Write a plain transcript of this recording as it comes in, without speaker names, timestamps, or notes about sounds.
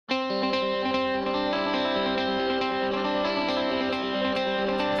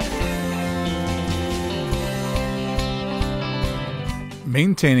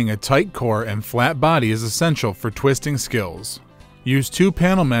Maintaining a tight core and flat body is essential for twisting skills. Use 2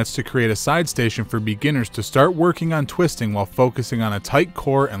 panel mats to create a side station for beginners to start working on twisting while focusing on a tight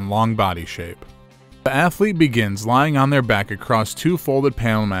core and long body shape. The athlete begins lying on their back across 2 folded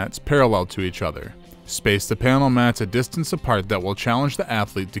panel mats parallel to each other. Space the panel mats a distance apart that will challenge the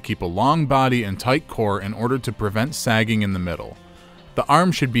athlete to keep a long body and tight core in order to prevent sagging in the middle. The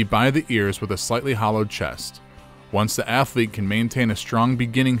arm should be by the ears with a slightly hollowed chest. Once the athlete can maintain a strong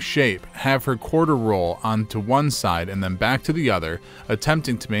beginning shape, have her quarter roll onto one side and then back to the other,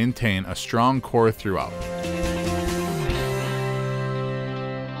 attempting to maintain a strong core throughout.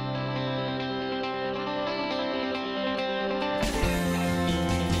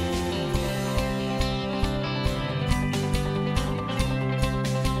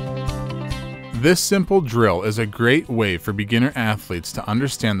 This simple drill is a great way for beginner athletes to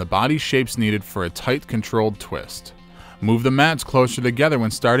understand the body shapes needed for a tight, controlled twist. Move the mats closer together when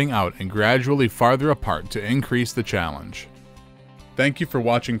starting out and gradually farther apart to increase the challenge. Thank you for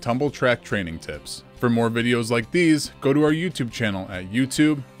watching Tumbl Trak training tips. For more videos like these, go to our YouTube channel at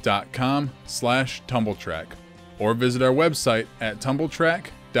youtube.com/TumblTrak or visit our website at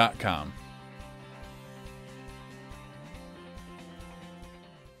tumbltrak.com.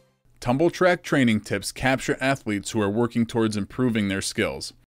 Tumbl Trak training tips capture athletes who are working towards improving their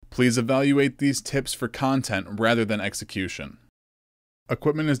skills. Please evaluate these tips for content rather than execution.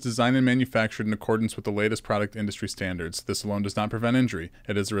 Equipment is designed and manufactured in accordance with the latest product industry standards. This alone does not prevent injury.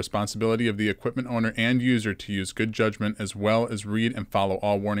 It is the responsibility of the equipment owner and user to use good judgment as well as read and follow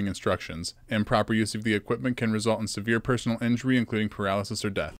all warning instructions. Improper use of the equipment can result in severe personal injury, including paralysis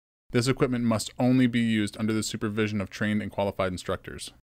or death. This equipment must only be used under the supervision of trained and qualified instructors.